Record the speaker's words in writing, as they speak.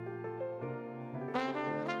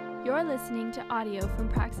You're listening to audio from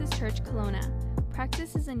Praxis Church Kelowna.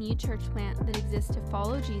 Praxis is a new church plant that exists to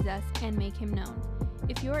follow Jesus and make him known.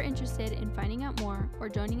 If you are interested in finding out more or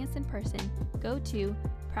joining us in person, go to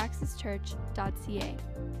praxischurch.ca.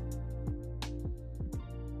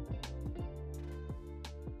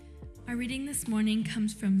 Our reading this morning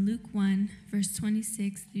comes from Luke 1, verse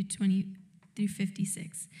 26 through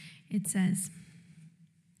 56. It says,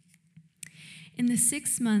 "In the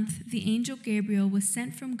 6th month, the angel Gabriel was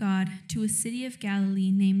sent from God to a city of Galilee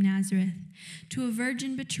named Nazareth, to a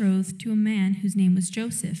virgin betrothed to a man whose name was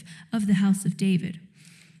Joseph, of the house of David.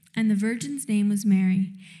 And the virgin's name was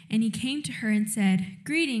Mary. And he came to her and said,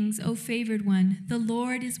 'Greetings, O favored one, the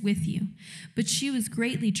Lord is with you.' But she was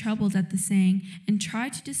greatly troubled at the saying, and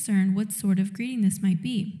tried to discern what sort of greeting this might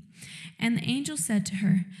be. And the angel said to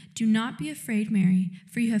her, 'Do not be afraid, Mary,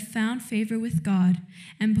 for you have found favor with God.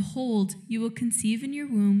 And behold, you will conceive in your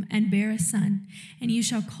womb and bear a son, and you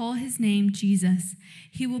shall call his name Jesus.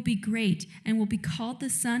 He will be great and will be called the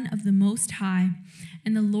Son of the Most High.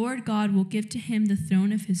 And the Lord God will give to him the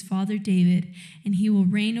throne of his father David, and he will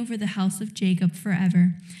reign over the house of Jacob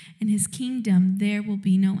forever, and his kingdom there will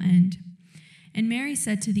be no end.' And Mary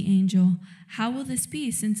said to the angel, 'How will this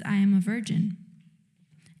be, since I am a virgin?'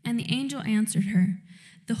 And the angel answered her,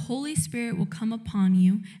 'The Holy Spirit will come upon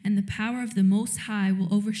you, and the power of the Most High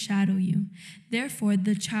will overshadow you. Therefore,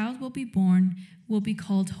 the child will be born, will be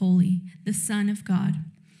called Holy, the Son of God.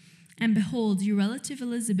 And behold, your relative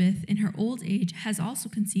Elizabeth, in her old age, has also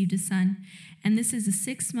conceived a son, and this is the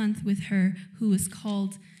 6th month with her who was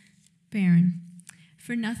called barren.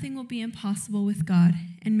 For nothing will be impossible with God.'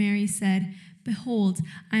 And Mary said, 'Behold,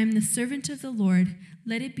 I am the servant of the Lord.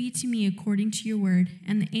 Let it be to me according to your word.'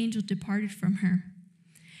 And the angel departed from her.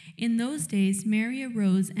 In those days, Mary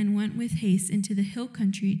arose and went with haste into the hill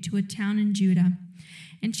country to a town in Judah.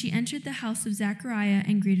 And she entered the house of Zechariah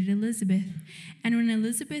and greeted Elizabeth. And when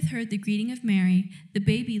Elizabeth heard the greeting of Mary, the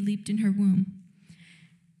baby leaped in her womb.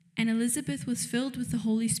 And Elizabeth was filled with the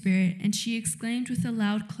Holy Spirit, and she exclaimed with a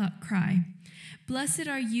loud cry, 'Blessed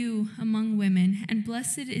are you among women, and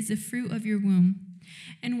blessed is the fruit of your womb.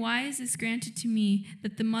 And why is this granted to me,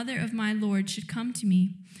 that the mother of my Lord should come to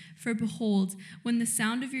me? For behold, when the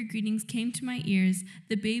sound of your greetings came to my ears,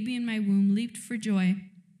 the baby in my womb leaped for joy.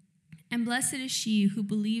 And blessed is she who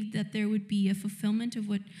believed that there would be a fulfillment of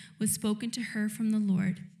what was spoken to her from the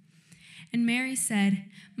Lord.' And Mary said,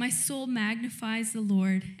 'My soul magnifies the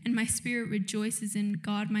Lord, and my spirit rejoices in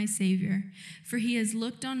God my Savior, for he has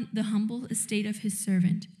looked on the humble estate of his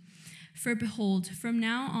servant. For behold, from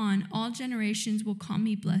now on all generations will call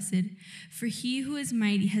me blessed, for he who is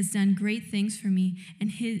mighty has done great things for me,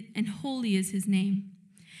 and holy is his name.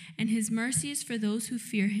 And his mercy is for those who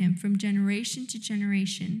fear him from generation to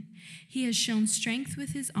generation. He has shown strength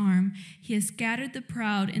with his arm. He has scattered the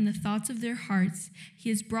proud in the thoughts of their hearts. He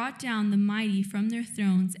has brought down the mighty from their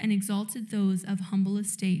thrones and exalted those of humble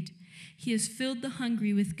estate. He has filled the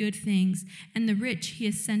hungry with good things, and the rich he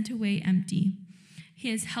has sent away empty. He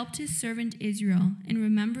has helped his servant Israel in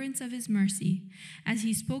remembrance of his mercy, as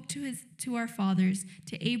he spoke to our fathers,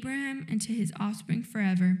 to Abraham and to his offspring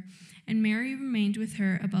forever.' And Mary remained with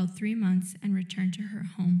her about 3 months and returned to her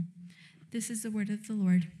home." This is the word of the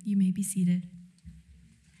Lord. You may be seated.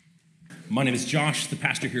 My name is Josh, the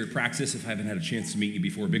pastor here at Praxis. If I haven't had a chance to meet you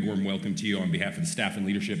before, a big warm welcome to you on behalf of the staff and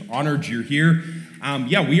leadership. Honored you're here.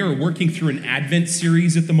 We are working through an Advent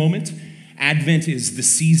series at the moment. Advent is the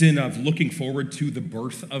season of looking forward to the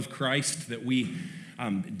birth of Christ that we,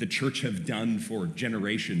 the church, have done for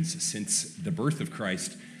generations since the birth of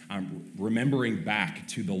Christ. Remembering back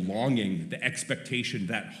to the longing, the expectation,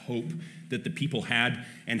 that hope that the people had,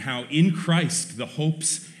 and how in Christ the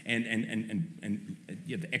hopes and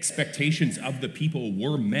the expectations of the people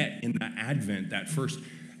were met in the Advent, that first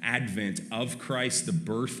Advent of Christ, the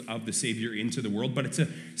birth of the Savior into the world. But it's a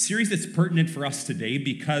series that's pertinent for us today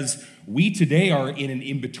because we today are in an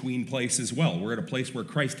in-between place as well. We're at a place where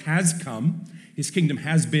Christ has come, his kingdom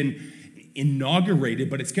has been inaugurated,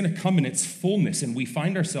 but it's going to come in its fullness. And we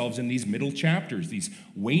find ourselves in these middle chapters, these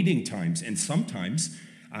waiting times, and sometimes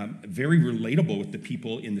very relatable with the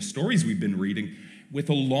people in the stories we've been reading, with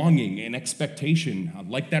a longing and expectation,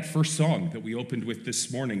 like that first song that we opened with this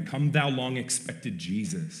morning, "Come thou long expected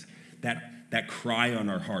Jesus," that cry on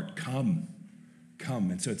our heart, come.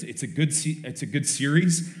 And so it's a good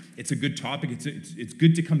series. It's a good topic. It's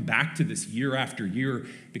good to come back to this year after year,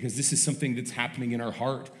 because this is something that's happening in our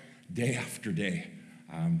heart day after day.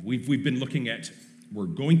 We've been looking at, we're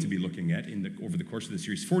going to be looking at over the course of the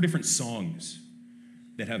series, 4 different songs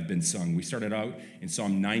that have been sung. We started out in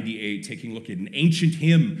Psalm 98, taking a look at an ancient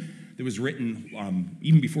hymn that was written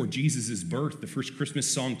even before Jesus' birth. The first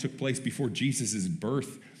Christmas song took place before Jesus'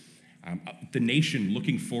 birth. The nation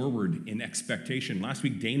looking forward in expectation. Last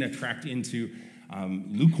week, Dana tracked into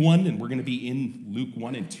Luke 1, and we're going to be in Luke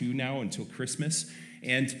 1 and 2 now until Christmas.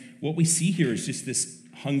 And what we see here is just this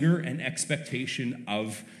hunger and expectation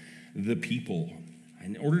of the people.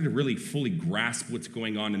 In order to really fully grasp what's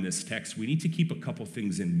going on in this text, we need to keep a couple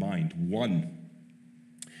things in mind. One,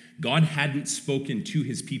 God hadn't spoken to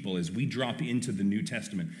his people as we drop into the New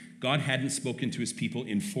Testament. God hadn't spoken to his people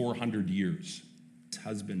in 400 years. His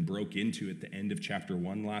husband broke into at the end of chapter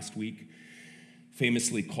 1 last week,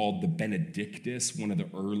 famously called the Benedictus, one of the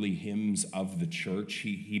early hymns of the church.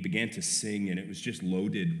 He began to sing, and it was just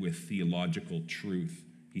loaded with theological truth.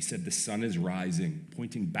 He said, the sun is rising,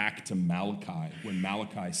 pointing back to Malachi, when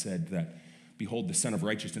Malachi said that, behold, the Son of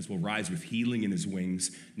Righteousness will rise with healing in his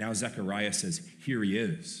wings. Now Zechariah says, here he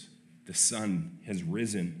is. The sun has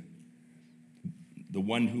risen. The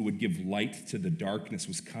one who would give light to the darkness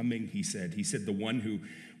was coming, he said. He said the one who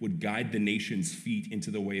would guide the nation's feet into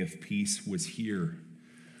the way of peace was here.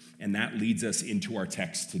 And that leads us into our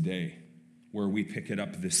text today, where we pick it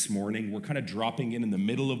up this morning. We're kind of dropping in the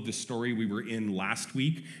middle of the story we were in last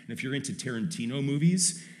week. And if you're into Tarantino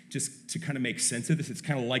movies, just to kind of make sense of this, it's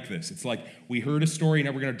kind of like this. It's like we heard a story,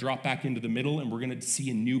 now we're going to drop back into the middle, and we're going to see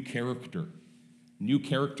a new character. New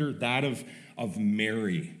character, that of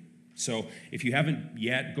Mary. So if you haven't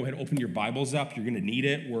yet, go ahead and open your Bibles up. You're going to need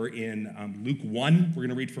it. We're in Luke 1. We're going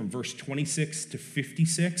to read from verse 26 to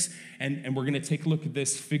 56. And we're going to take a look at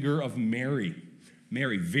this figure of Mary.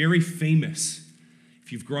 Mary, very famous.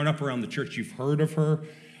 If you've grown up around the church, you've heard of her.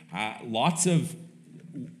 Lots of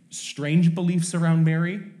strange beliefs around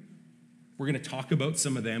Mary. We're going to talk about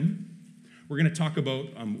some of them. We're going to talk about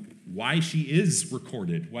why she is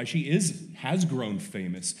recorded, why she has grown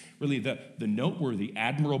famous, really the noteworthy,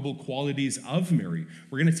 admirable qualities of Mary.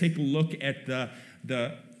 We're going to take a look at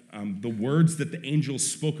the words that the angels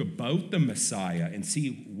spoke about the Messiah and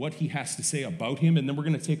see what he has to say about him. And then we're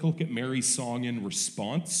going to take a look at Mary's song in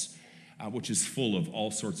response, which is full of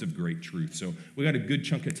all sorts of great truth. So we got a good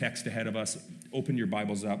chunk of text ahead of us. Open your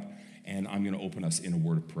Bibles up, and I'm going to open us in a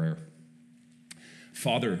word of prayer.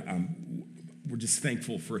 Father, we're just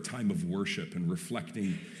thankful for a time of worship and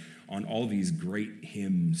reflecting on all these great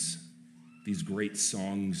hymns, these great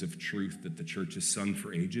songs of truth that the church has sung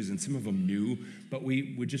for ages, and some of them new, but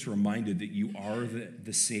we were just reminded that you are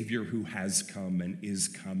the Savior who has come and is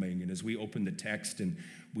coming. And as we open the text and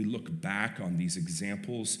we look back on these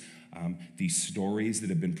examples, these stories that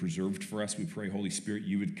have been preserved for us, we pray, Holy Spirit,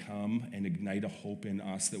 you would come and ignite a hope in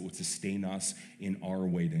us that would sustain us in our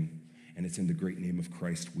waiting. And it's in the great name of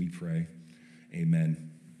Christ we pray.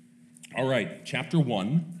 Amen. All right, chapter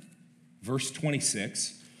 1, verse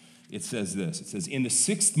 26, it says this. It says, in the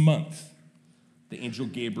 6th month, the angel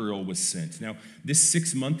Gabriel was sent. Now, this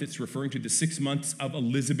 6th month, it's referring to the 6 months of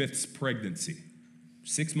Elizabeth's pregnancy.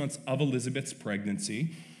 6 months of Elizabeth's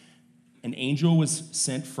pregnancy. An angel was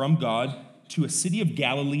sent from God to a city of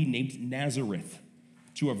Galilee named Nazareth,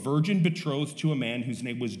 to a virgin betrothed to a man whose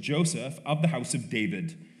name was Joseph of the house of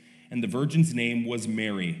David. And the virgin's name was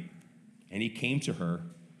Mary. And he came to her,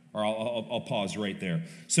 or I'll pause right there.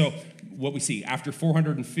 So what we see, after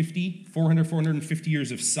 450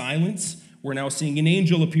 years of silence, we're now seeing an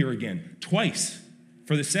angel appear again, twice,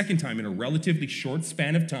 for the second time in a relatively short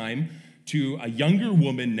span of time, to a younger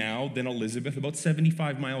woman now than Elizabeth, about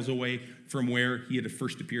 75 miles away from where he had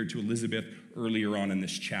first appeared to Elizabeth earlier on in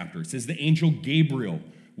this chapter. It says the angel Gabriel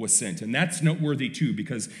was sent. And that's noteworthy too,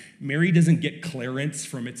 because Mary doesn't get Clarence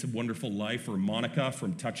from It's a Wonderful Life, or Monica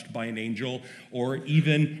from Touched by an Angel, or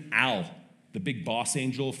even Al, the big boss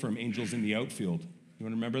angel from Angels in the Outfield. You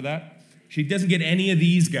want to remember that? She doesn't get any of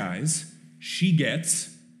these guys. She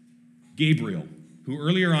gets Gabriel, who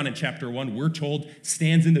earlier on in chapter 1, we're told,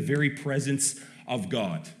 stands in the very presence of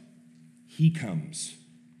God. He comes.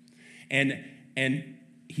 And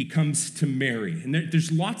he comes to Mary. And there's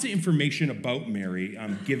lots of information about Mary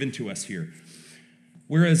given to us here.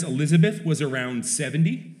 Whereas Elizabeth was around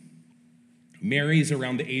 70, Mary is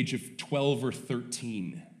around the age of 12 or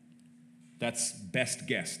 13. That's best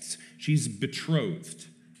guesses. She's betrothed,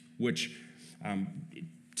 which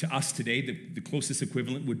to us today, the closest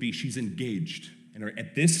equivalent would be she's engaged. And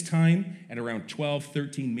at this time, at around 12,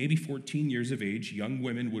 13, maybe 14 years of age, young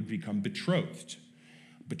women would become betrothed.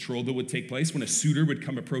 Betrothal would take place when a suitor would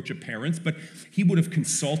come approach a parent, but he would have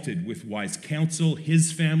consulted with wise counsel,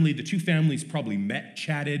 his family. The two families probably met,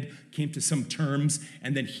 chatted, came to some terms,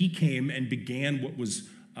 and then he came and began what was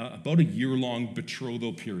about a year-long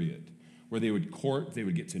betrothal period, where they would court, they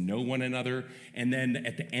would get to know one another, and then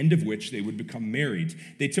at the end of which they would become married.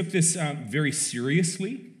 They took this very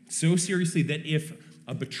seriously, so seriously that if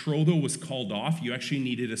a betrothal was called off, you actually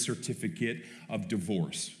needed a certificate of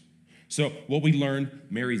divorce. So what we learn,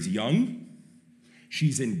 Mary's young,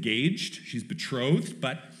 she's engaged, she's betrothed,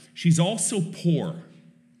 but she's also poor,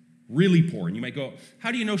 really poor. And you might go,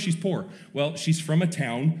 how do you know she's poor? Well, she's from a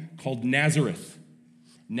town called Nazareth.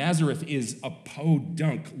 Nazareth is a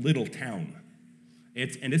podunk little town.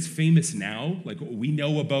 It's famous now. Like, we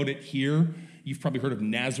know about it here. You've probably heard of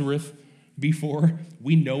Nazareth before.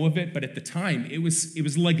 We know of it, but at the time, it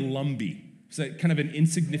was like Lumby. It's like kind of an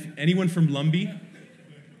insignificant. Anyone from Lumby?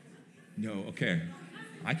 No, okay.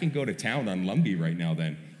 I can go to town on Lumby right now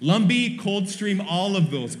then. Lumby, Coldstream, all of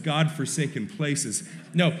those God-forsaken places.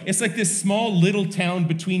 No, it's like this small little town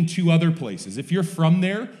between two other places. If you're from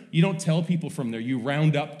there, you don't tell people from there. You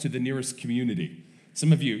round up to the nearest community.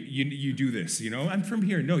 Some of you do this, I'm from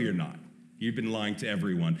here. No, you're not. You've been lying to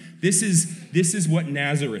everyone. This is what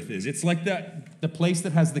Nazareth is. It's like the place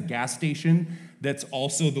that has the gas station that's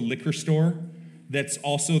also the liquor store, that's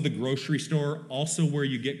also the grocery store, also where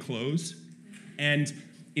you get clothes. And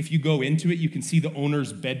if you go into it, you can see the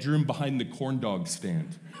owner's bedroom behind the corn dog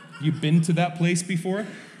stand. You've been to that place before?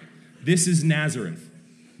 This is Nazareth.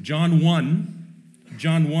 John 1,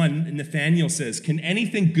 Nathanael says, "Can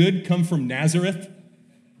anything good come from Nazareth?"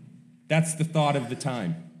 That's the thought of the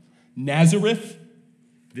time. Nazareth,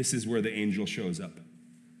 this is where the angel shows up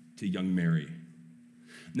to young Mary.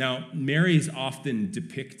 Now, Mary is often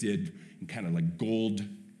depicted in kind of like gold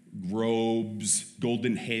robes,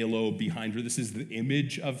 golden halo behind her. This is the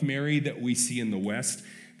image of Mary that we see in the West.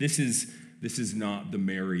 This is not the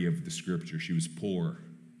Mary of the Scripture. She was poor.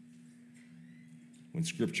 When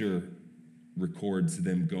Scripture records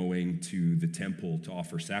them going to the temple to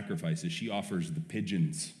offer sacrifices, she offers the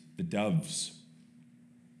pigeons, the doves.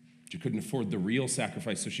 She couldn't afford the real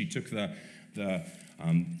sacrifice, so she took the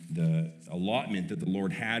allotment that the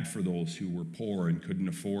Lord had for those who were poor and couldn't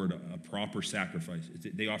afford a proper sacrifice.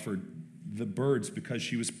 They offered the birds because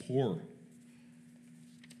she was poor,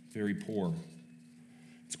 very poor.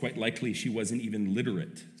 It's quite likely she wasn't even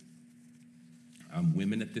literate.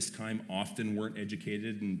 Women at this time often weren't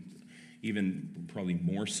educated, and even probably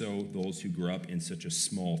more so those who grew up in such a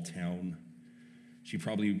small town. She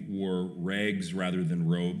probably wore rags rather than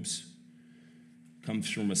robes. Comes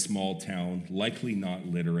from a small town, likely not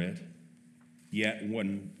literate. Yet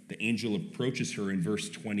when the angel approaches her in verse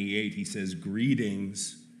 28, he says,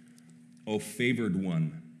 "Greetings, O favored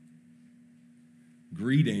one."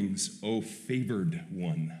 Greetings, O favored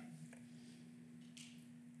one.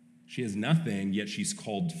 She has nothing, yet she's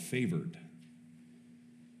called favored.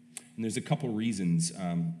 And there's a couple reasons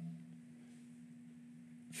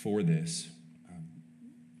for this.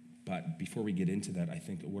 But before we get into that, I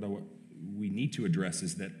think what we need to address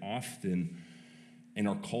is that often in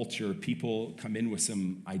our culture, people come in with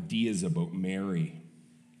some ideas about Mary.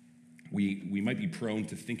 We might be prone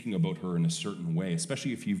to thinking about her in a certain way,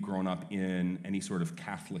 especially if you've grown up in any sort of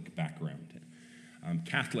Catholic background.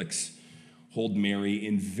 Catholics hold Mary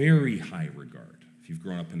in very high regard. If you've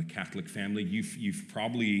grown up in a Catholic family, you've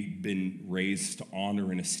probably been raised to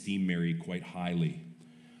honor and esteem Mary quite highly.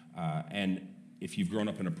 And if you've grown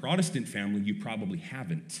up in a Protestant family, you probably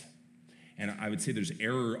haven't. And I would say there's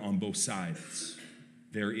error on both sides.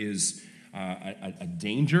 There is a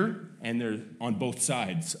danger, and they're on both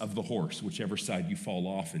sides of the horse, whichever side you fall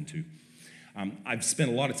off into. I've spent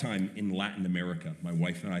a lot of time in Latin America. My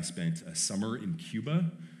wife and I spent a summer in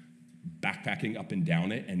Cuba, backpacking up and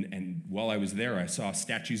down it, and while I was there, I saw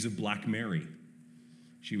statues of Black Mary.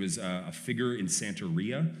 She was a figure in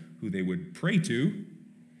Santeria who they would pray to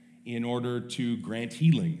in order to grant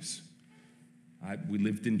healings. We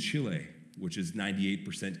lived in Chile, which is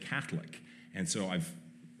 98% Catholic. And so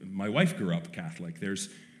my wife grew up Catholic. There's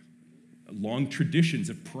long traditions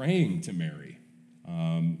of praying to Mary,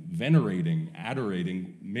 venerating,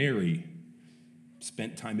 adorating Mary.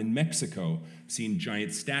 Spent time in Mexico, seeing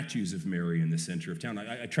giant statues of Mary in the center of town.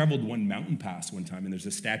 I traveled one mountain pass one time, and there's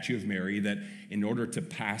a statue of Mary that in order to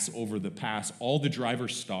pass over the pass, all the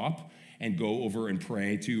drivers stop and go over and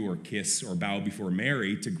pray to or kiss or bow before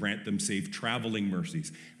Mary to grant them safe traveling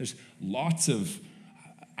mercies. There's lots of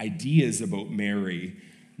ideas about Mary,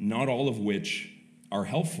 not all of which are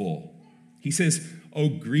helpful. He says, "Oh,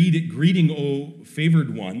 greeting, O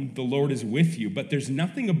favored one, the Lord is with you." But there's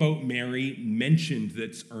nothing about Mary mentioned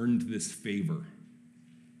that's earned this favor.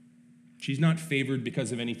 She's not favored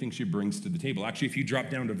because of anything she brings to the table. Actually, if you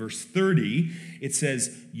drop down to verse 30, it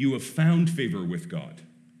says, "You have found favor with God."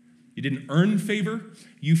 You didn't earn favor,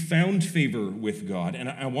 you found favor with God. And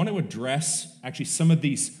I want to address actually some of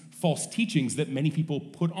these false teachings that many people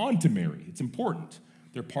put onto Mary. It's important.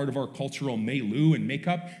 They're part of our cultural milieu and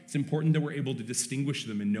makeup. It's important that we're able to distinguish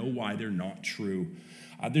them and know why they're not true.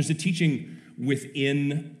 There's a teaching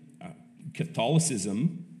within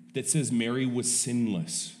Catholicism that says Mary was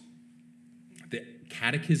sinless. The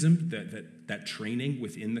catechism, that training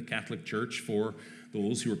within the Catholic Church for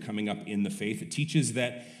those who are coming up in the faith, it teaches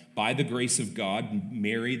that by the grace of God,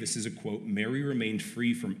 Mary, this is a quote, Mary remained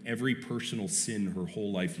free from every personal sin her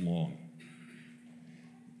whole life long.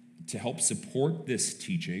 To help support this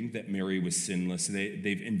teaching that Mary was sinless,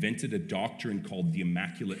 they've invented a doctrine called the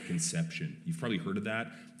Immaculate Conception. You've probably heard of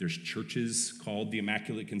that. There's churches called the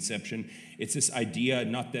Immaculate Conception. It's this idea,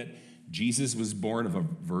 not that Jesus was born of a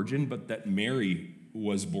virgin, but that Mary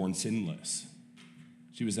was born sinless.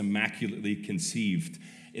 She was immaculately conceived.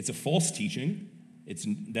 It's a false teaching.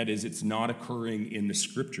 It's not occurring in the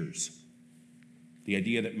scriptures. The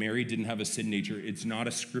idea that Mary didn't have a sin nature, it's not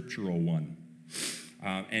a scriptural one.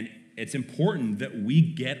 And it's important that we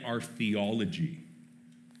get our theology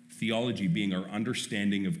being our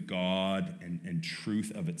understanding of God and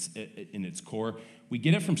truth of in its core. We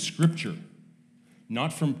get it from Scripture,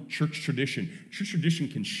 not from church tradition. Church tradition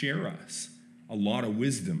can share us a lot of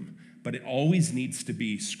wisdom, but it always needs to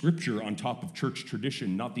be Scripture on top of church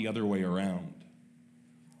tradition, not the other way around.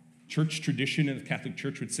 Church tradition in the Catholic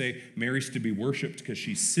Church would say Mary's to be worshipped because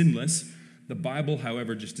she's sinless. The Bible,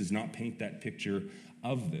 however, just does not paint that picture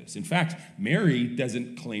of this. In fact, Mary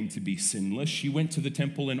doesn't claim to be sinless. She went to the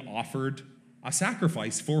temple and offered a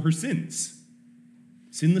sacrifice for her sins.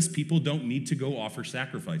 Sinless people don't need to go offer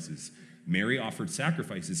sacrifices. Mary offered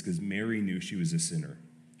sacrifices because Mary knew she was a sinner.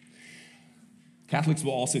 Catholics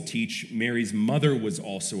will also teach Mary's mother was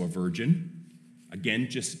also a virgin. Again,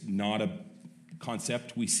 just not a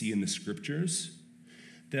concept we see in the scriptures.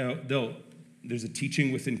 There's a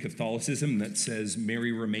teaching within Catholicism that says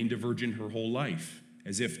Mary remained a virgin her whole life,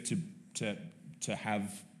 as if to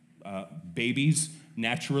have babies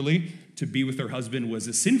naturally, to be with her husband was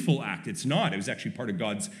a sinful act. It's not. It was actually part of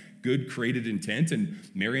God's good created intent, and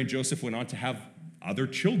Mary and Joseph went on to have other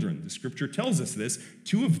children. The scripture tells us this.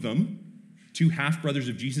 Two of them, two half-brothers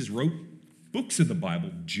of Jesus, wrote books of the Bible,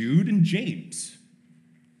 Jude and James.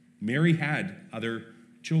 Mary had other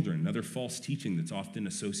children, another false teaching that's often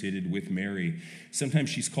associated with Mary. Sometimes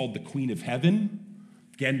she's called the Queen of Heaven.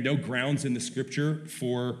 Again, no grounds in the scripture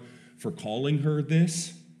for calling her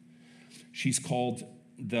this. She's called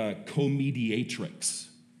the co-mediatrix,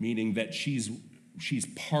 meaning that she's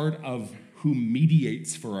part of who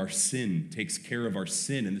mediates for our sin, takes care of our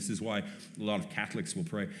sin. And this is why a lot of Catholics will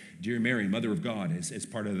pray, Dear Mary, Mother of God, as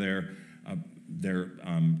part of their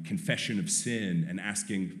confession of sin and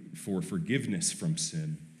asking for forgiveness from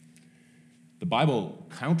sin. The Bible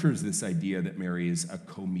counters this idea that Mary is a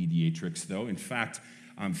co-mediatrix, though. In fact,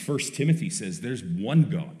 1 Timothy says there's one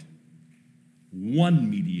God, one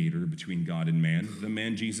mediator between God and man, the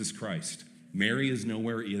man Jesus Christ. Mary is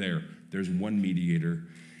nowhere there. There's one mediator.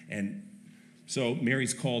 And so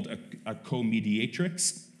Mary's called a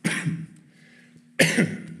co-mediatrix.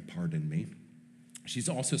 Pardon me. She's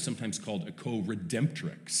also sometimes called a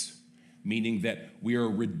co-redemptrix, meaning that we are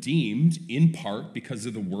redeemed in part because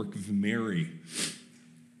of the work of Mary.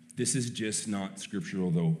 This is just not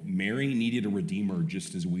scriptural, though. Mary needed a redeemer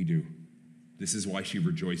just as we do. This is why she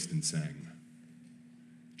rejoiced and sang.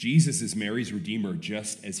 Jesus is Mary's redeemer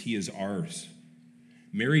just as he is ours.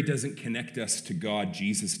 Mary doesn't connect us to God,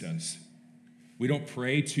 Jesus does. We don't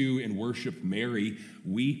pray to and worship Mary.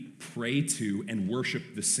 We pray to and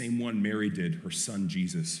worship the same one Mary did, her son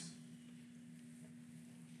Jesus.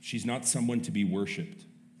 She's not someone to be worshiped,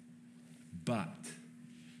 but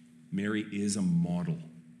Mary is a model.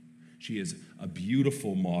 She is a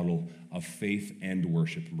beautiful model of faith and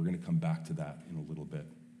worship, and we're going to come back to that in a little bit.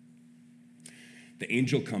 The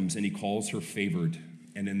angel comes and he calls her favored,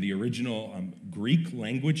 and in the original Greek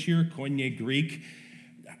language here, Koine Greek,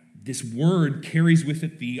 this word carries with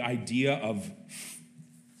it the idea of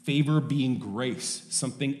favor being grace,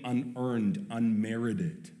 something unearned,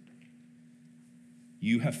 unmerited.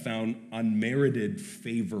 You have found unmerited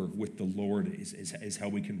favor with the Lord is how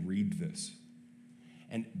we can read this.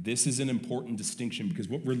 And this is an important distinction because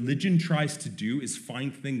what religion tries to do is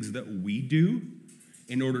find things that we do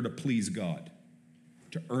in order to please God,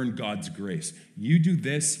 to earn God's grace. You do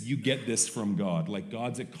this, you get this from God. Like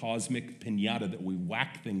God's a cosmic piñata that we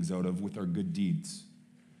whack things out of with our good deeds.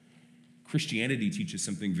 Christianity teaches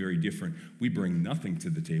something very different. We bring nothing to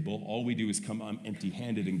the table. All we do is come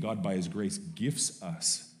empty-handed, and God, by his grace, gifts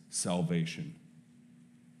us salvation.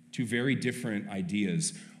 Two very different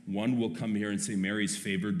ideas. One will come here and say Mary's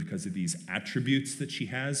favored because of these attributes that she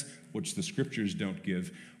has, which the scriptures don't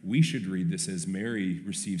give. We should read this as Mary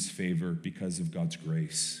receives favor because of God's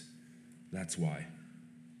grace. That's why.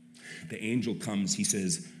 The angel comes, he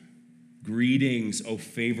says, "Greetings, O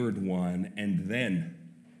favored one," and then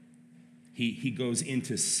he goes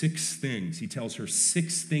into 6 things. He tells her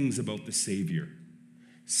 6 things about the Savior,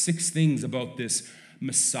 6 things about this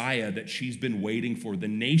Messiah that she's been waiting for, the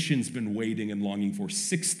nation's been waiting and longing for.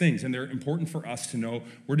 6 things, and they're important for us to know.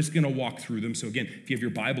 We're just going to walk through them. So again, if you have your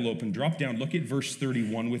Bible open, drop down, look at verse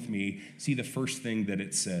 31 with me. See the first thing that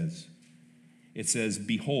it says. It says,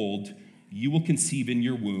 "Behold, you will conceive in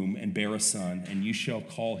your womb and bear a son, and you shall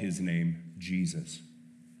call his name Jesus."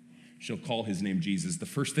 Shall call his name Jesus. The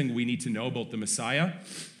first thing we need to know about the Messiah,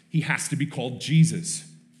 he has to be called Jesus.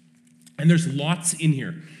 And there's lots in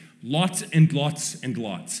here. Lots and lots and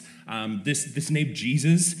lots. This name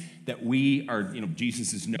Jesus that we are,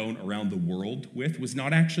 Jesus is known around the world with, was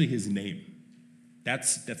not actually his name.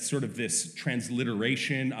 That's sort of this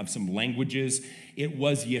transliteration of some languages. It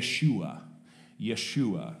was Yeshua.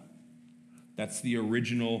 Yeshua. That's the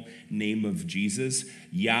original name of Jesus.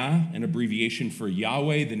 Yah, an abbreviation for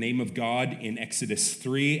Yahweh, the name of God in Exodus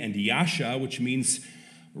 3, and Yasha, which means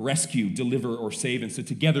rescue, deliver, or save. And so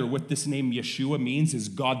together, what this name Yeshua means is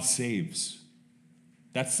God saves.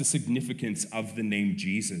 That's the significance of the name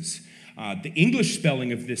Jesus. The English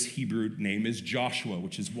spelling of this Hebrew name is Joshua,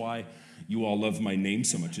 which is why you all love my name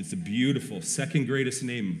so much. It's a beautiful, second greatest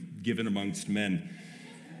name given amongst men.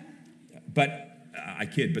 But I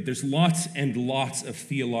kid, but there's lots and lots of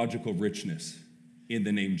theological richness in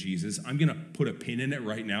the name Jesus. I'm going to put a pin in it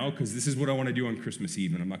right now because this is what I want to do on Christmas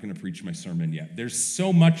Eve, and I'm not going to preach my sermon yet. There's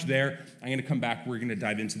so much there. I'm going to come back. We're going to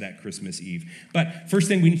dive into that Christmas Eve. But first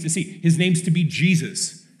thing we need to see, his name's to be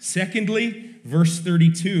Jesus. Secondly, verse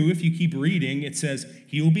 32, if you keep reading, it says,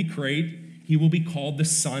 he will be great. He will be called the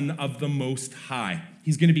Son of the Most High.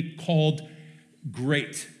 He's going to be called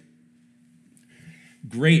great.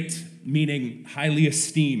 Great, meaning highly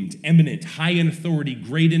esteemed, eminent, high in authority,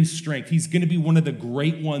 great in strength. He's going to be one of the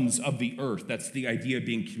great ones of the earth. That's the idea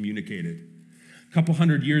being communicated. A couple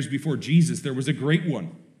hundred years before Jesus, there was a great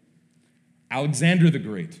one, Alexander the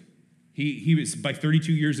Great. He was, by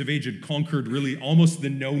 32 years of age, had conquered really almost the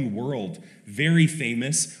known world. Very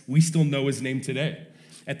famous. We still know his name today.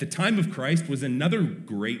 At the time of Christ was another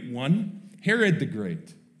great one, Herod the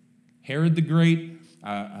Great. Herod the Great,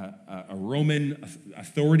 a Roman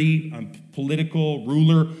authority, political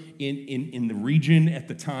ruler in the region at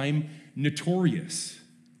the time, notorious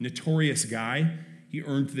guy. He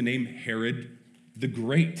earned the name Herod the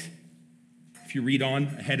Great. If you read on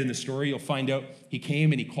ahead in the story, you'll find out he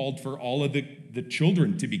came and he called for all of the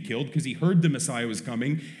children to be killed because he heard the Messiah was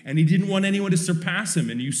coming and he didn't want anyone to surpass him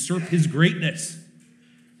and usurp his greatness.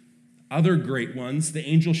 Other great ones, the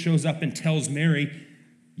angel shows up and tells Mary,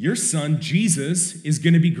 your son, Jesus, is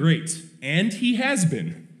going to be great. And he has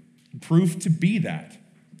been proved to be that.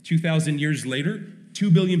 2,000 years later, 2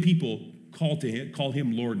 billion people call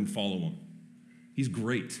him Lord and follow him. He's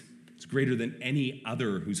great. It's greater than any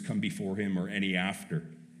other who's come before him or any after.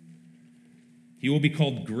 He will be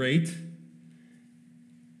called great.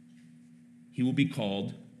 He will be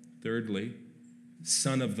called, thirdly,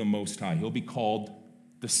 Son of the Most High. He'll be called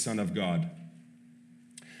the Son of God.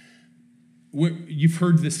 You've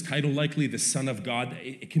heard this title, likely, the Son of God.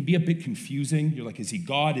 It can be a bit confusing. You're like, is he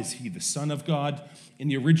God? Is he the Son of God? In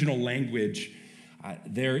the original language,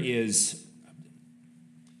 it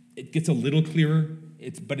gets a little clearer,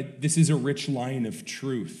 this is a rich line of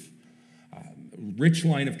truth.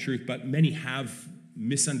 But many have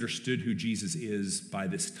misunderstood who Jesus is by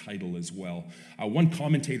this title as well. One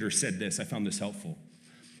commentator said this, I found this helpful.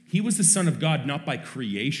 He was the Son of God not by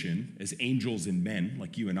creation, as angels and men,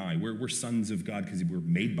 like you and I. We're sons of God because we're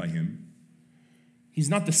made by him. He's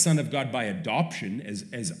not the Son of God by adoption,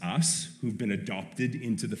 as us, who've been adopted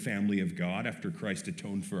into the family of God after Christ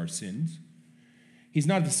atoned for our sins. He's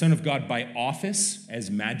not the Son of God by office,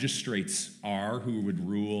 as magistrates are who would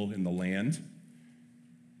rule in the land.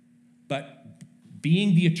 But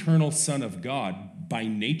being the eternal Son of God, by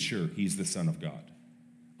nature, he's the Son of God.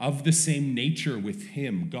 Of the same nature with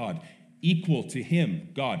him, God, equal to him,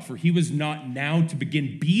 God. For he was not now to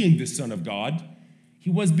begin being the Son of God. He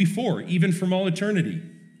was before, even from all eternity.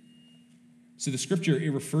 So the scripture, it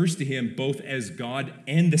refers to him both as God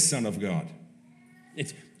and the Son of God.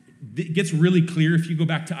 It gets really clear if you go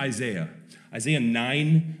back to Isaiah. Isaiah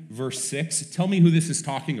 9, verse 6. Tell me who this is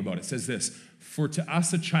talking about. It says this, for to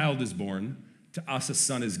us a child is born, to us a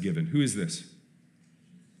son is given. Who is this?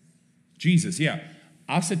 Jesus, yeah.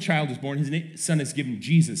 us a child is born, his son is given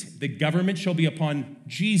Jesus. The government shall be upon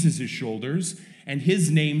Jesus' shoulders, and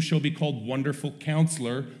his name shall be called Wonderful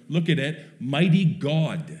Counselor. Look at it, Mighty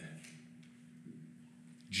God.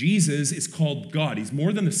 Jesus is called God. He's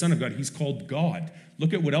more than the Son of God. He's called God.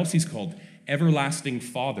 Look at what else he's called. Everlasting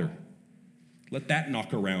Father. Let that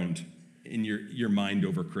knock around in your mind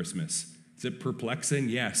over Christmas. Is it perplexing?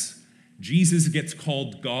 Yes. Jesus gets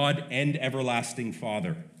called God and Everlasting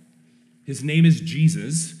Father. His name is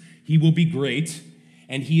Jesus. He will be great,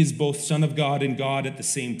 and he is both Son of God and God at the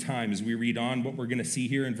same time. As we read on, what we're going to see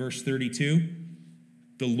here in verse 32,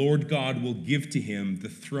 the Lord God will give to him the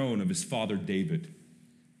throne of his father David.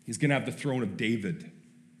 He's going to have the throne of David.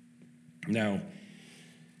 Now,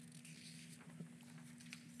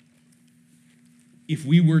 if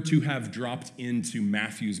we were to have dropped into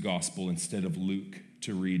Matthew's gospel instead of Luke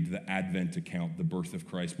to read the Advent account, the birth of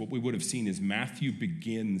Christ, what we would have seen is Matthew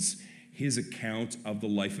begins his account of the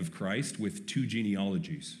life of Christ with two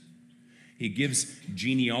genealogies. He gives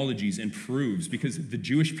genealogies and proves, because the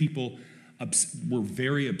Jewish people were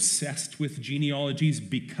very obsessed with genealogies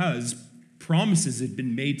because promises had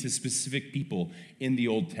been made to specific people in the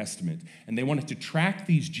Old Testament. And they wanted to track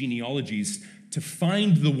these genealogies to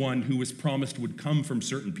find the one who was promised would come from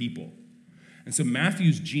certain people. And so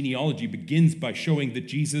Matthew's genealogy begins by showing that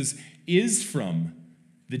Jesus is from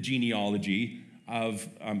the genealogy of,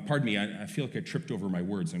 I feel like I tripped over my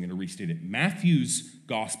words. I'm going to restate it. Matthew's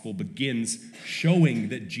gospel begins showing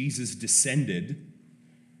that Jesus descended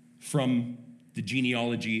from the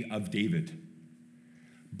genealogy of David.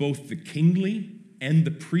 Both the kingly and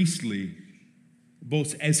the priestly,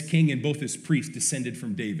 both as king and both as priest, descended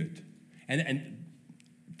from David. And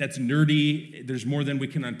that's nerdy. There's more than we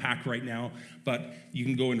can unpack right now, but you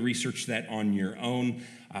can go and research that on your own.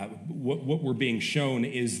 What we're being shown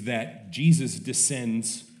is that Jesus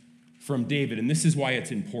descends from David, and this is why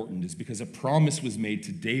it's important, is because a promise was made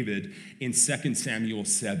to David in 2 Samuel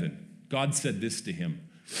 7. God said this to him,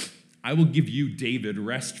 I will give you, David,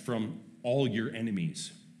 rest from all your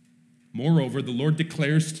enemies. Moreover, the Lord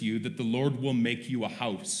declares to you that the Lord will make you a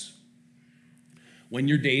house. When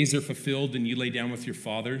your days are fulfilled and you lay down with your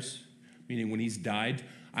fathers, meaning when he's died,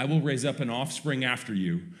 I will raise up an offspring after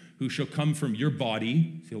you who shall come from your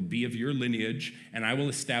body, he'll be of your lineage, and I will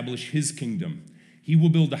establish his kingdom. He will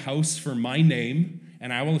build a house for my name,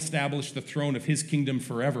 and I will establish the throne of his kingdom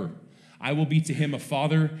forever. I will be to him a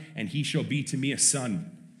father, and he shall be to me a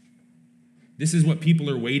son. This is what people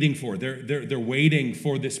are waiting for. They're waiting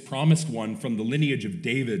for this promised one from the lineage of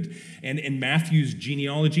David. And in Matthew's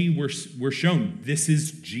genealogy, we're shown this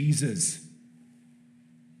is Jesus.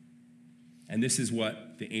 And this is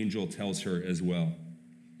what the angel tells her as well,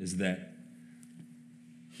 is that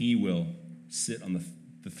he will sit on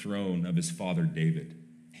the throne of his father David.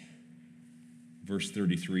 Verse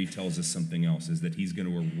 33 tells us something else, is that he's going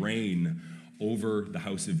to reign over the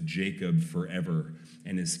house of Jacob forever,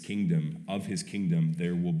 and his kingdom,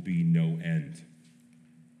 there will be no end.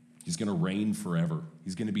 He's going to reign forever.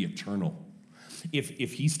 He's going to be eternal.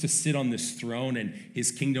 If he's to sit on this throne and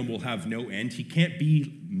his kingdom will have no end, he can't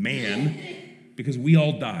be man because we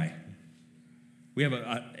all die. We have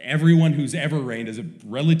everyone who's ever reigned has a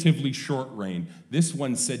relatively short reign. This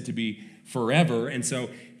one's said to be forever, and so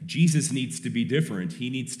Jesus needs to be different.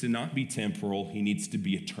 He needs to not be temporal. He needs to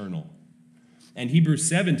be eternal. And Hebrews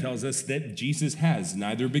 7 tells us that Jesus has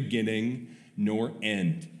neither beginning nor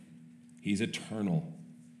end. He's eternal.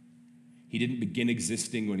 He didn't begin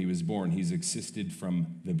existing when he was born. He's existed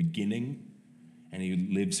from the beginning, and he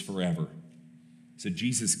lives forever. So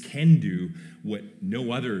Jesus can do what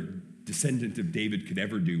no other descendant of David could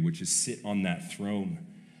ever do, which is sit on that throne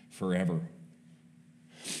forever.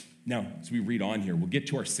 Now, as we read on here, we'll get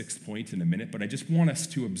to our sixth point in a minute, but I just want us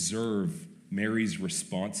to observe Mary's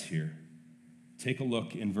response here. Take a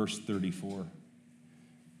look in verse 34.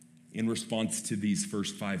 In response to these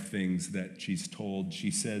first five things that she's told, she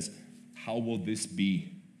says, how will this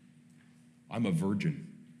be? I'm a virgin.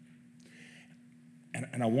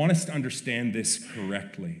 And I want us to understand this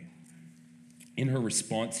correctly. In her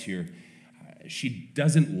response here, she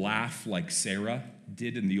doesn't laugh like Sarah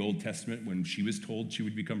did in the Old Testament when she was told she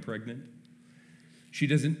would become pregnant. She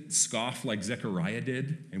doesn't scoff like Zechariah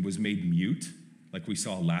did and was made mute like we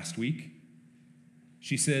saw last week.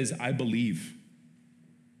 She says, I believe,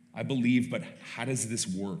 but how does this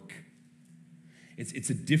work? It's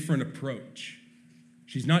a different approach.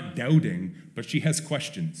 She's not doubting, but she has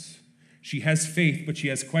questions. She has faith, but she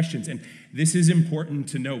has questions. And this is important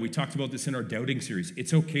to know. We talked about this in our doubting series.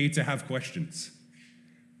 It's okay to have questions.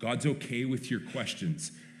 God's okay with your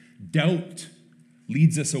questions. Doubt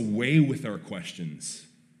leads us away with our questions.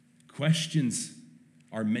 Questions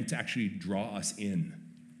are meant to actually draw us in,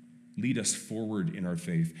 lead us forward in our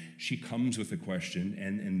faith. She comes with a question,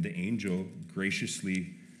 and the angel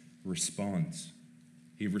graciously responds.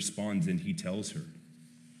 He responds and he tells her.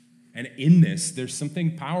 And in this, there's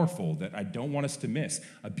something powerful that I don't want us to miss.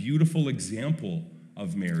 A beautiful example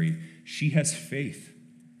of Mary. She has faith.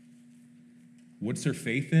 What's her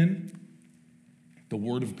faith in? The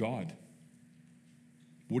Word of God.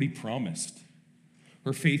 What he promised.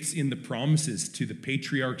 Her faith's in the promises to the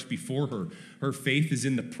patriarchs before her. Her faith is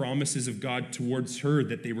in the promises of God towards her,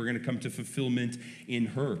 that they were going to come to fulfillment in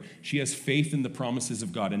her. She has faith in the promises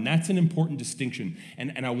of God, and that's an important distinction.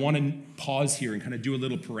 And I want to pause here and kind of do a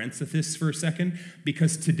little parenthesis for a second,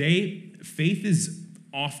 because today, faith is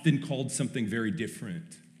often called something very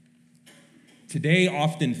different. Today,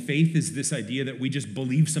 often, faith is this idea that we just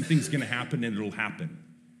believe something's going to happen and it'll happen.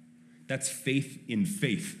 That's faith in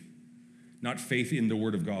faith, not faith in the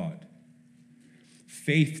Word of God.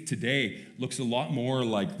 Faith today looks a lot more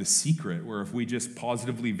like The Secret, where if we just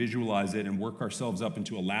positively visualize it and work ourselves up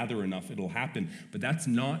into a lather enough, it'll happen. But that's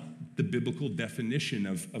not the biblical definition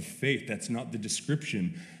of faith. That's not the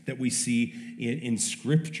description that we see in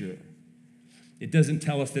Scripture. It doesn't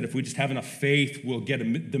tell us that if we just have enough faith, we'll get the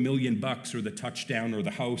 $1 million or the touchdown or the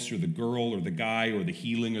house or the girl or the guy or the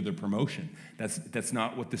healing or the promotion. That's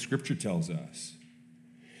not what the Scripture tells us.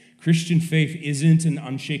 Christian faith isn't an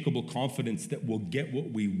unshakable confidence that we'll get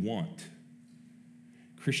what we want.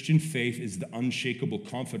 Christian faith is the unshakable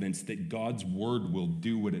confidence that God's word will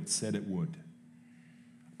do what it said it would.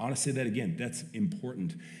 I want to say that again. That's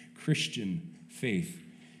important. Christian faith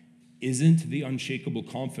isn't the unshakable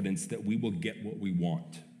confidence that we will get what we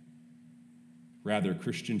want. Rather,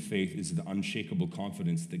 Christian faith is the unshakable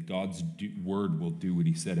confidence that God's word will do what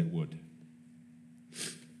he said it would.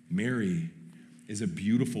 Mary is a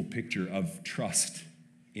beautiful picture of trust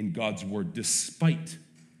in God's word, despite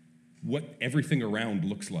what everything around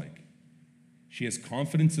looks like. She has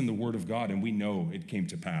confidence in the word of God, and we know it came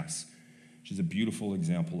to pass. She's a beautiful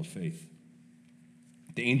example of faith.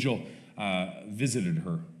 The angel visited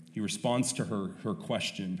her. He responds to her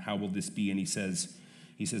question, how will this be? And he says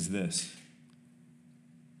this: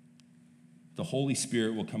 the Holy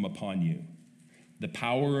Spirit will come upon you. The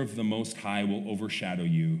power of the Most High will overshadow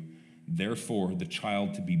you. Therefore, the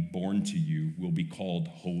child to be born to you will be called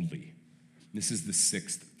holy. This is the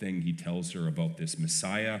sixth thing he tells her about this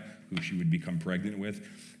Messiah who she would become pregnant with.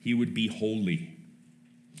 He would be holy.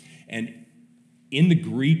 And in the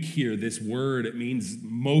Greek here, this word, it means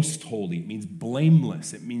most holy. It means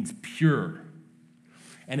blameless. It means pure.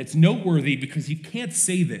 And it's noteworthy because you can't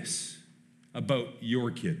say this about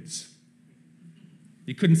your kids.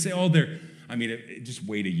 You couldn't say, just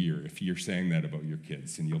wait a year if you're saying that about your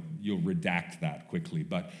kids, and you'll redact that quickly.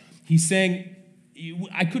 But he's saying,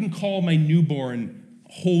 I couldn't call my newborn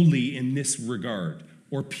holy in this regard,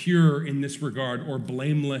 or pure in this regard, or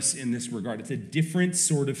blameless in this regard. It's a different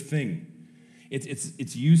sort of thing.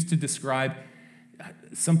 It's used to describe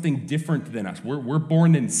something different than us. We're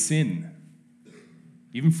born in sin.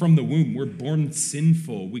 Even from the womb, we're born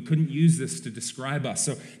sinful. We couldn't use this to describe us.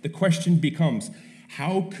 So the question becomes,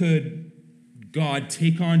 how could God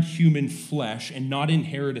take on human flesh and not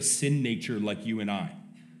inherit a sin nature like you and I?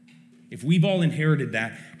 If we've all inherited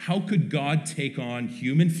that, how could God take on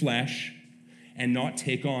human flesh and not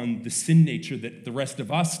take on the sin nature that the rest of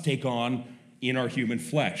us take on in our human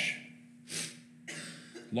flesh?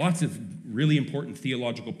 Lots of really important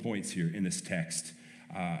theological points here in this text.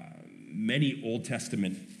 Many Old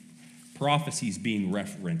Testament prophecies being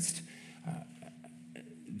referenced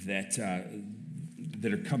that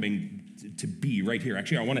are coming to be right here.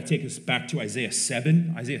 Actually, I want to take us back to Isaiah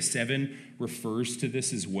 7. Isaiah 7 refers to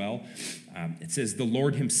this as well. It says, the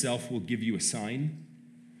Lord himself will give you a sign.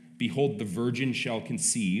 Behold, the virgin shall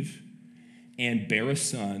conceive and bear a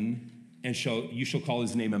son, and you shall call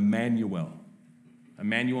his name Emmanuel.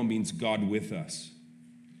 Emmanuel means God with us.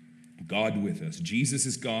 God with us. Jesus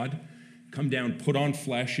is God, come down, put on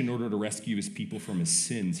flesh in order to rescue his people from his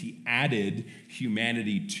sins. He added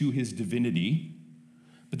humanity to his divinity.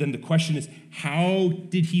 But then the question is, how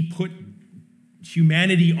did he put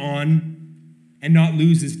humanity on and not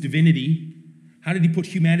lose his divinity? How did he put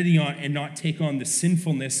humanity on and not take on the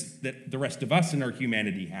sinfulness that the rest of us in our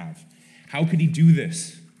humanity have? How could he do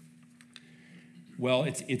this? Well,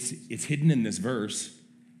 it's hidden in this verse.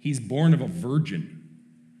 He's born of a virgin.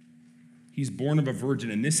 He's born of a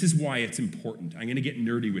virgin, and this is why it's important. I'm going to get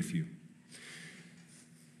nerdy with you.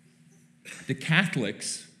 The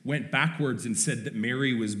Catholics went backwards and said that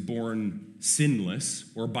Mary was born sinless,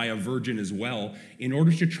 or by a virgin as well, in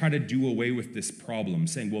order to try to do away with this problem,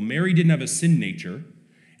 saying, well, Mary didn't have a sin nature,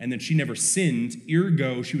 And then she never sinned,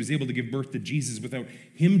 ergo, she was able to give birth to Jesus without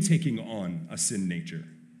him taking on a sin nature.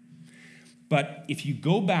 But if you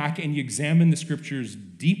go back and you examine the scriptures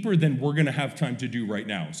deeper than we're going to have time to do right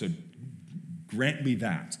now, so grant me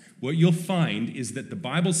that, what you'll find is that the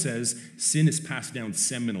Bible says sin is passed down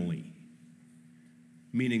seminally,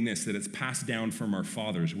 meaning this, that it's passed down from our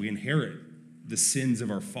fathers. We inherit the sins of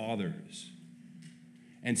our fathers.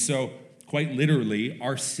 And so, quite literally,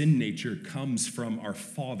 our sin nature comes from our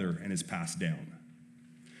father and is passed down.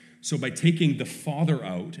 So by taking the Father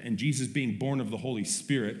out and Jesus being born of the Holy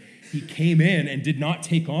Spirit, he came in and did not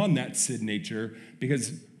take on that sin nature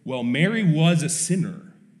because, well, Mary was a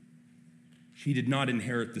sinner. She did not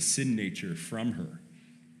inherit the sin nature from her.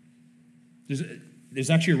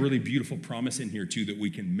 There's actually a really beautiful promise in here, too, that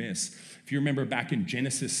we can miss. If you remember back in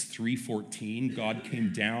Genesis 3:14, God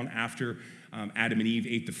came down after Adam and Eve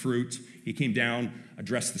ate the fruit. He came down,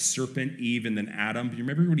 addressed the serpent, Eve, and then Adam. Do you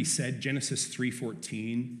remember what he said, Genesis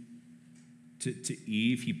 3:14? To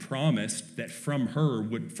Eve, he promised that from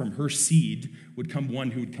her seed would come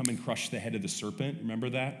one who would come and crush the head of the serpent.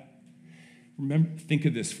 Remember that? Think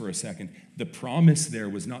of this for a second. The promise there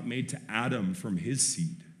was not made to Adam from his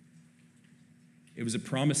seed. It was a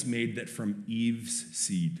promise made that from Eve's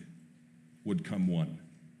seed would come one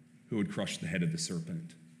who would crush the head of the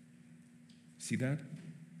serpent. See that?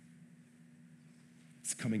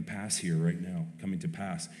 It's coming past here right now, coming to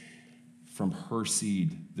pass. From her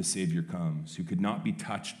seed, the Savior comes, who could not be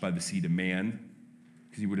touched by the seed of man,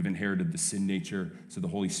 because he would have inherited the sin nature. So the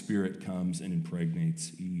Holy Spirit comes and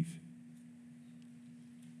impregnates Eve.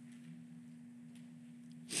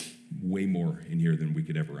 Way more in here than we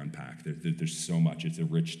could ever unpack. There's so much. It's a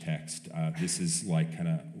rich text. This is like kind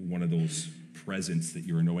of one of those presents that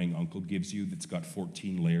your annoying uncle gives you that's got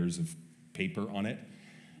 14 layers of paper on it,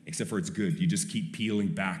 except for it's good. You just keep peeling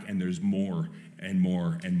back, and there's more and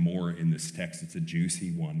more and more in this text. It's a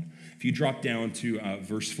juicy one. If you drop down to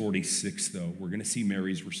verse 46, though, we're going to see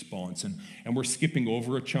Mary's response, and we're skipping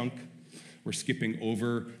over a chunk. We're skipping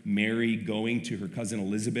over Mary going to her cousin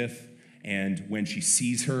Elizabeth, and when she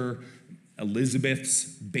sees her, Elizabeth's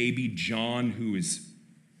baby John, who is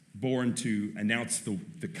born to announce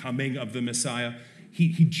the coming of the Messiah,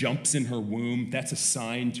 he jumps in her womb. That's a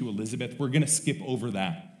sign to Elizabeth. We're going to skip over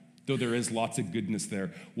that, though there is lots of goodness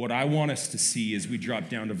there. What I want us to see as we drop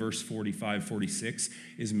down to verse 45, 46,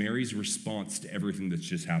 is Mary's response to everything that's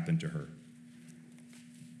just happened to her.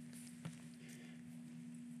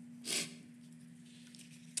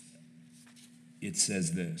 It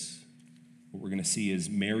says this. What we're going to see is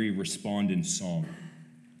Mary respond in song.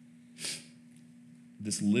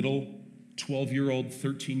 This little 12-year-old,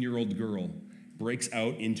 13-year-old girl breaks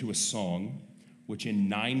out into a song which in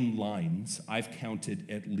 9 lines, I've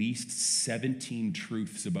counted at least 17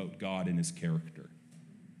 truths about God and his character.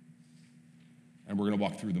 And we're going to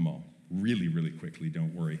walk through them all really, really quickly.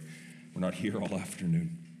 Don't worry. We're not here all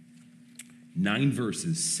afternoon. 9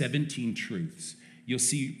 verses, 17 truths. You'll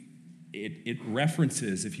see it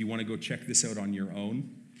references, if you want to go check this out on your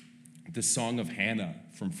own, the Song of Hannah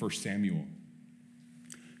from 1 Samuel.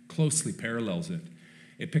 Closely parallels it.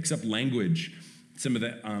 It picks up language, some of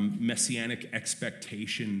the messianic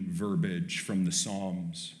expectation verbiage from the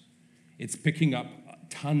Psalms. It's picking up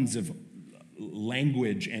tons of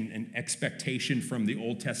language and expectation from the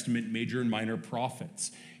Old Testament major and minor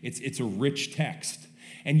prophets. It's a rich text.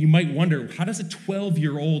 And you might wonder, how does a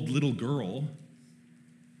 12-year-old little girl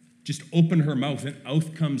just open her mouth and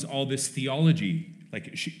out comes all this theology?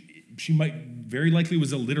 Like she might very likely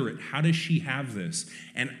was illiterate. How does she have this?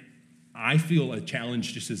 And I feel a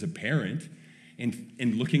challenge just as a parent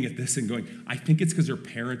in looking at this and going, I think it's because her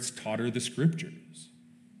parents taught her the scriptures.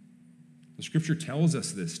 The scripture tells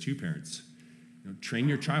us this too, parents. Train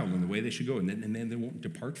your child in the way they should go, and then they won't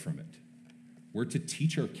depart from it. We're to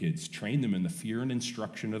teach our kids, train them in the fear and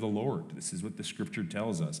instruction of the Lord. This is what the scripture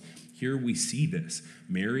tells us. Here we see this.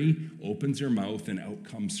 Mary opens her mouth and out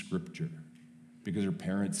comes scripture because her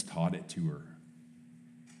parents taught it to her.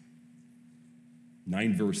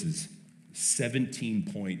 9 verses, 17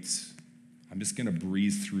 points. I'm just going to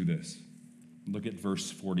breeze through this. Look at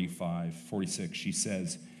verse 46. She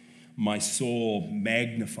says, my soul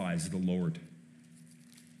magnifies the Lord.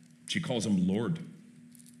 She calls him Lord.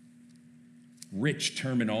 Rich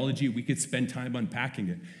terminology. We could spend time unpacking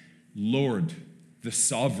it. Lord, the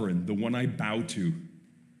sovereign, the one I bow to.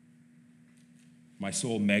 My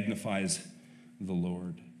soul magnifies the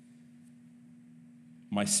Lord.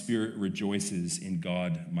 My spirit rejoices in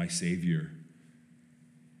God, my Savior.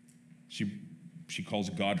 She calls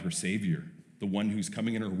God her Savior. The one who's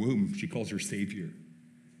coming in her womb, she calls her Savior.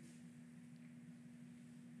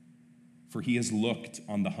 for he has looked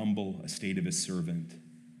on the humble estate of his servant.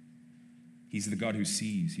 He's the God who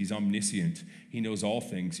sees. He's omniscient. He knows all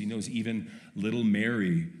things. He knows even little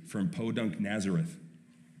Mary from Podunk, Nazareth.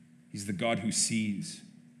 He's the God who sees.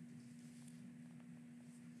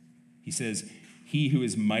 He says, he who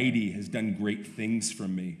is mighty has done great things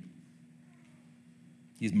from me.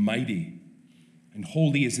 He's mighty, and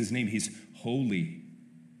holy is his name. He's holy.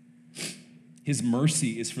 His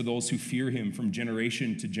mercy is for those who fear him from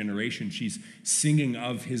generation to generation. She's singing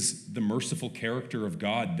of the merciful character of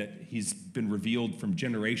God that he's been revealed from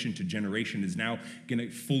generation to generation, is now going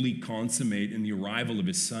to fully consummate in the arrival of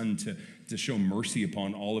his son to show mercy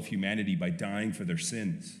upon all of humanity by dying for their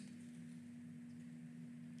sins.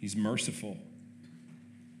 He's merciful.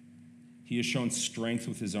 He has shown strength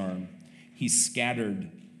with his arm. He's scattered,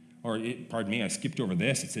 I skipped over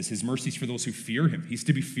this. It says his mercies for those who fear him. He's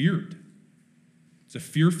to be feared. He's a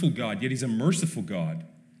fearful God, yet he's a merciful God.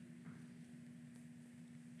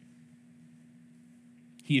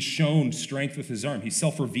 He has shown strength with his arm. He's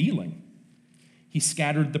self-revealing. He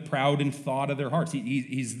scattered the proud in thought of their hearts.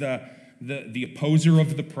 He's the opposer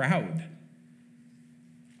of the proud.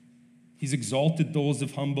 He's exalted those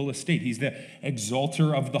of humble estate. He's the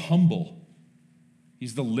exalter of the humble.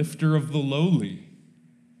 He's the lifter of the lowly.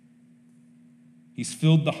 He's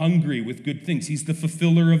filled the hungry with good things. He's the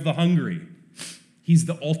fulfiller of the hungry. He's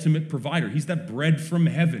the ultimate provider. He's that bread from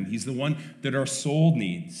heaven. He's the one that our soul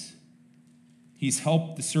needs. He's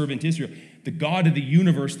helped the servant Israel. The God of the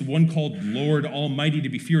universe, the one called Lord Almighty to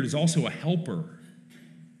be feared, is also a helper.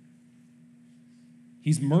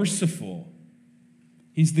 He's merciful.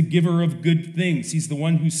 He's the giver of good things. He's the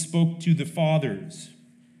one who spoke to the fathers.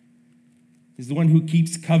 He's the one who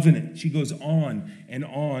keeps covenant. She goes on and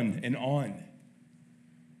on and on.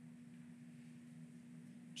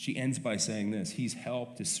 She ends by saying this: he's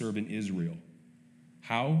helped his servant Israel.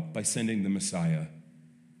 How? By sending the Messiah,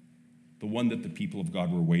 the one that the people of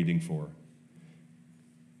God were waiting for.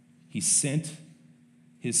 He sent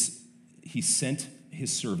his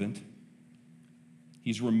servant.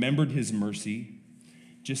 He's remembered his mercy,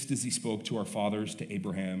 just as he spoke to our fathers, to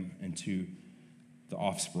Abraham, and to the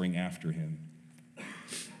offspring after him.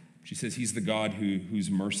 She says he's the God who's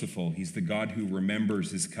merciful. He's the God who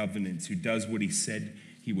remembers his covenants, who does what he said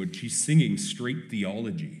he would. She's singing straight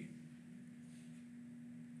theology.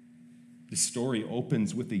 The story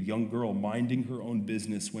opens with a young girl minding her own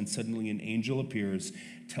business when suddenly an angel appears,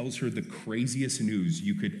 tells her the craziest news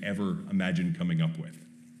you could ever imagine coming up with.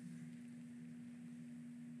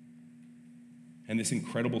 And this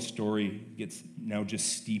incredible story gets now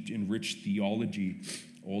just steeped in rich theology,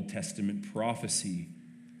 Old Testament prophecy.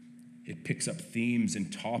 It picks up themes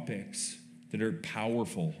and topics that are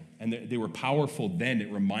powerful. And they were powerful then.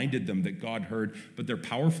 It reminded them that God heard, but they're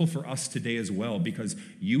powerful for us today as well, because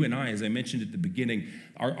you and I, as I mentioned at the beginning,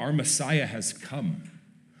 our Messiah has come,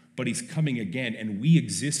 but he's coming again, and we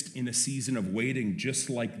exist in a season of waiting just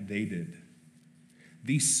like they did.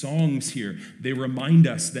 These songs here, they remind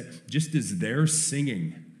us that just as they're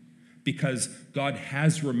singing, because God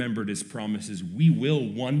has remembered his promises, we will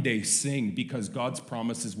one day sing because God's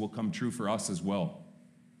promises will come true for us as well.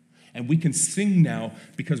 And we can sing now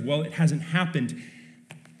because, while it hasn't happened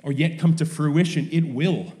or yet come to fruition, it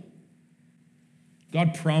will.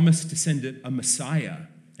 God promised to send a Messiah,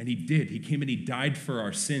 and he did. He came and he died for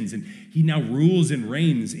our sins, and he now rules and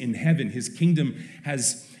reigns in heaven. His kingdom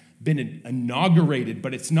has been inaugurated,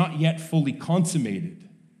 but it's not yet fully consummated.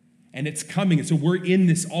 And it's coming. And so we're in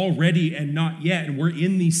this already and not yet. And we're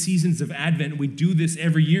in these seasons of Advent. And we do this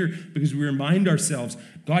every year because we remind ourselves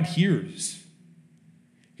God hears.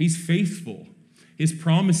 He's faithful. His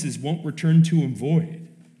promises won't return to him void.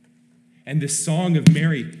 And this song of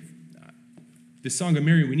Mary,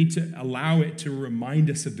 we need to allow it to remind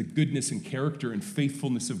us of the goodness and character and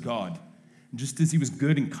faithfulness of God. Just as he was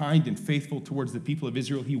good and kind and faithful towards the people of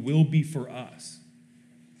Israel, he will be for us.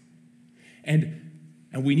 And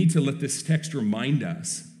we need to let this text remind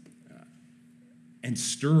us and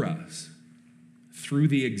stir us through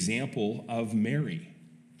the example of Mary.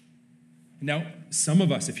 Now, some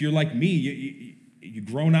of us, if you're like me, you've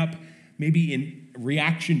grown up maybe in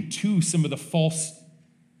reaction to some of the false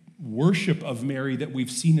worship of Mary that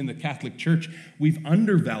we've seen in the Catholic Church. We've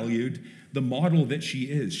undervalued the model that she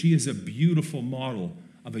is. She is a beautiful model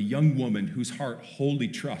of a young woman whose heart wholly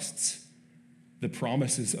trusts the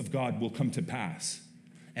promises of God will come to pass,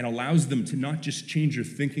 and allows them to not just change her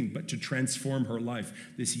thinking, but to transform her life.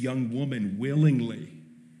 This young woman willingly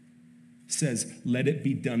says, let it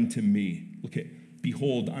be done to me. Look at,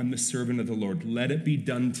 behold, I'm the servant of the Lord. Let it be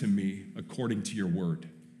done to me according to your word.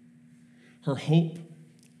 Her hope,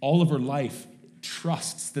 all of her life,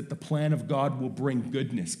 trusts that the plan of God will bring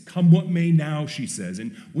goodness. Come what may now, she says.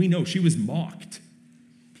 And we know she was mocked.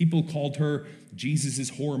 People called her Jesus'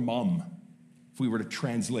 whore mom, if we were to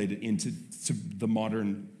translate it into the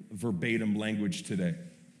modern verbatim language today.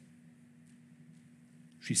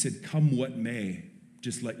 She said, come what may,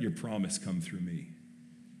 just let your promise come through me.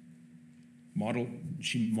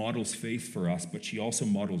 She models faith for us, but she also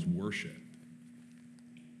models worship.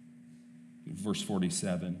 Verse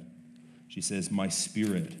 47, she says, my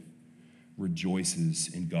spirit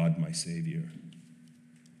rejoices in God, my Savior.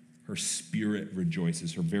 Her spirit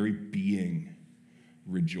rejoices. Her very being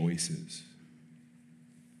rejoices.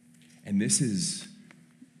 And this is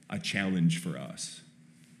a challenge for us.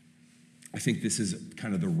 I think this is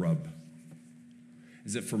kind of the rub.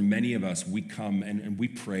 Is that for many of us, we come and we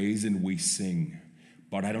praise and we sing,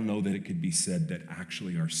 but I don't know that it could be said that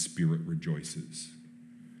actually our spirit rejoices.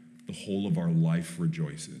 The whole of our life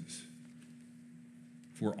rejoices.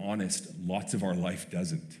 If we're honest, lots of our life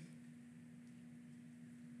doesn't.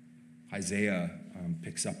 Isaiah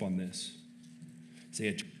picks up on this.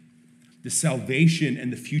 The salvation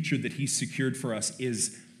and the future that he's secured for us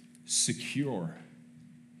is secure,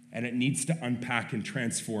 and it needs to unpack and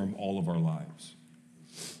transform all of our lives.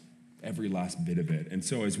 Every last bit of it. And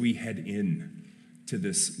so as we head in to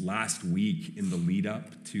this last week in the lead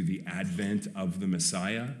up to the advent of the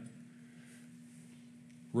Messiah,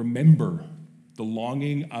 remember the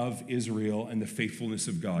longing of Israel and the faithfulness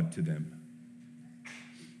of God to them.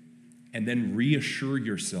 And then reassure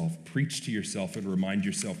yourself, preach to yourself, and remind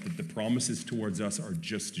yourself that the promises towards us are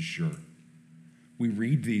just as sure. We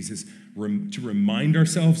read these as to remind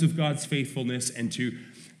ourselves of God's faithfulness and to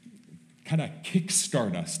kind of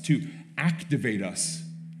kickstart us, to activate us,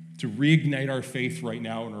 to reignite our faith right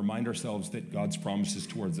now and remind ourselves that God's promises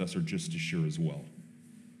towards us are just as sure as well.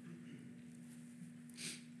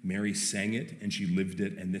 Mary sang it and she lived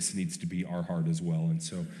it, and this needs to be our heart as well. And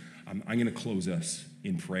so I'm going to close us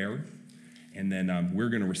in prayer, and then we're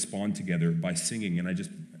going to respond together by singing. And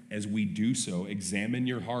as we do so, examine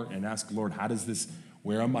your heart and ask, Lord,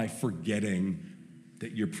 where am I forgetting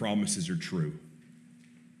that your promises are true?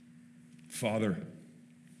 Father,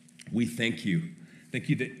 we thank you. Thank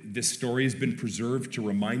you that this story has been preserved to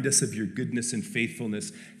remind us of your goodness and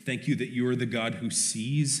faithfulness. Thank you that you are the God who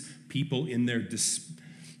sees people in their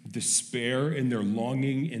despair, in their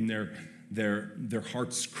longing, in their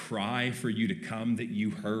heart's cry for you to come, that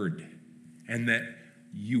you heard, and that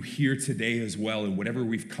you hear today as well. And whatever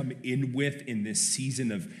we've come in with in this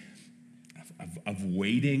season of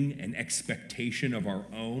waiting and expectation of our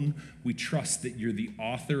own, we trust that you're the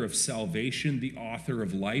author of salvation, the author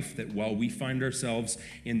of life, that while we find ourselves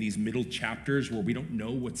in these middle chapters where we don't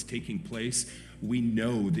know what's taking place, we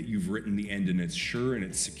know that you've written the end, and it's sure and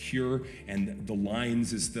it's secure, and the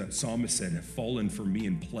lines, as the psalmist said, have fallen for me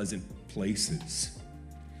in pleasant places.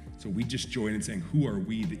 So we just join in saying, who are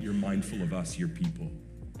we that you're mindful of us, your people?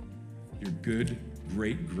 You're good,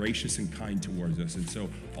 great, gracious, and kind towards us. And so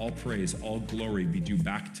all praise, all glory be due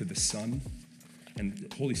back to the Son.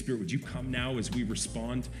 And Holy Spirit, would you come now as we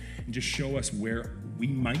respond and just show us where we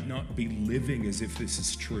might not be living as if this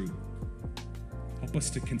is true. Help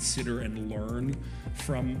us to consider and learn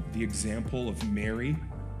from the example of Mary,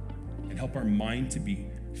 and help our mind to be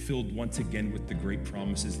filled once again with the great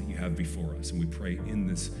promises that you have before us. And we pray in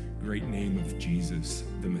this great name of Jesus,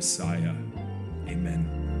 the Messiah.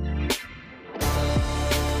 Amen.